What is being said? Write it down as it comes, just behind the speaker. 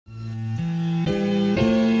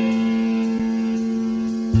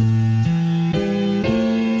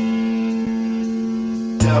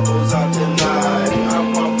Pebbles out tonight.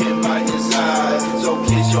 I'm walking by your side. So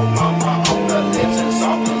kiss your mama on the lips and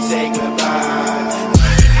softly say goodbye.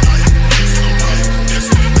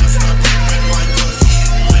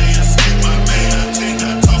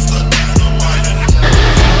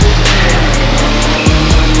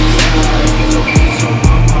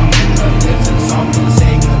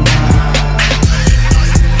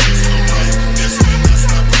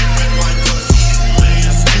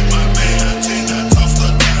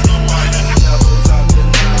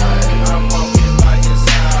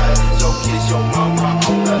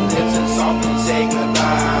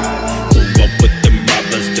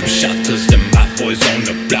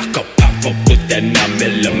 That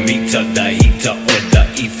 9mm, the heater or the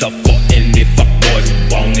ether for any fuckboy who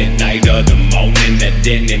want it. Night or the morning, at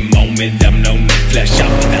any moment I'm known to flash out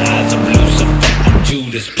with the eyes of Lucifer. I'm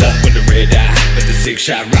Judas, plug with the red eye, with the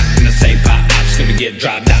 6-shot rockin' the same pop. Ops gonna get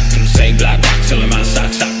dropped out from the same block. Rock till my stock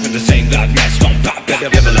with the same block. Mask gon' pop out.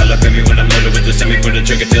 Devil all up in me when I'm loaded with the semi. Put the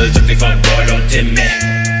trigger till it's empty. Fuckboy, don't tempt me.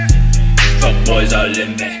 Fuckboys all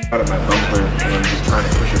in me. Out of my bumper, and I'm just trying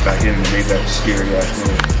to push it back in and made that scary ass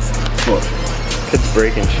noise. Fuck. Kid's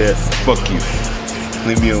breaking shit. Fuck you.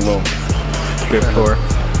 Leave me alone. Drift tour.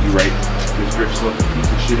 You right. This drift's looking a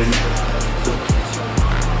piece of shit in it.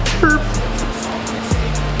 Burp.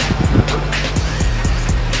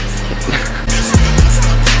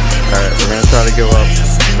 Alright, we're gonna try to go up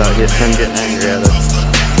without him getting angry at us.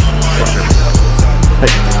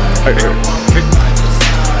 Hey, right here.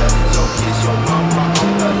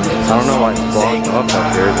 I don't know why it's blocked up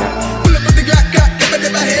here, man.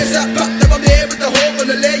 Get my hands up, pop them on there with the hole on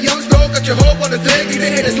the leg, young slow, got your hope on the thing, even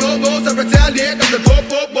hit it slow moves, I retaliate, I'm the pop,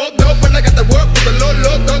 no, when I got the work for the low,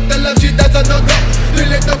 don't tell them shit, that's a no-go, they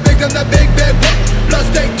let no big, I'm the big, walk, plus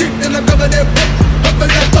they kick, and I'm coming in, up and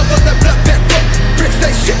up on the black, back, rope, bricks, they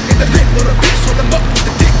shit in the lip, with a bitch on the muck, the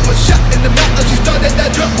dick was shot in the mouth, and she started that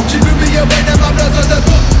drop, she blew me away, now my blood's on the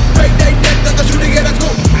book, break they neck, like a shooting at a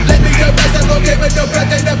school, let me go best, I'm okay with no breath,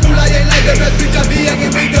 ain't a fool, I ain't like the best bitch, I be hanging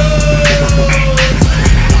with those.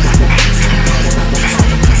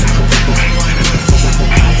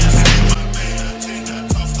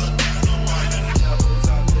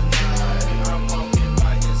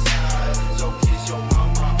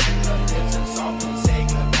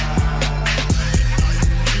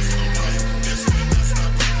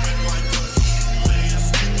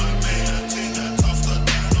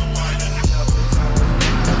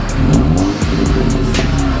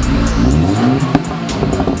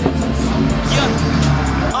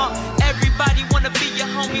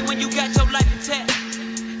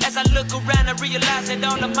 Realize that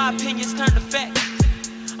all of my opinions turn to fact.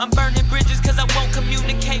 I'm burning bridges cause I won't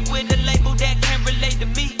communicate with a label that can't relate to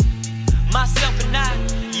me, myself and I.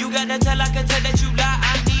 You gotta tell, I can tell that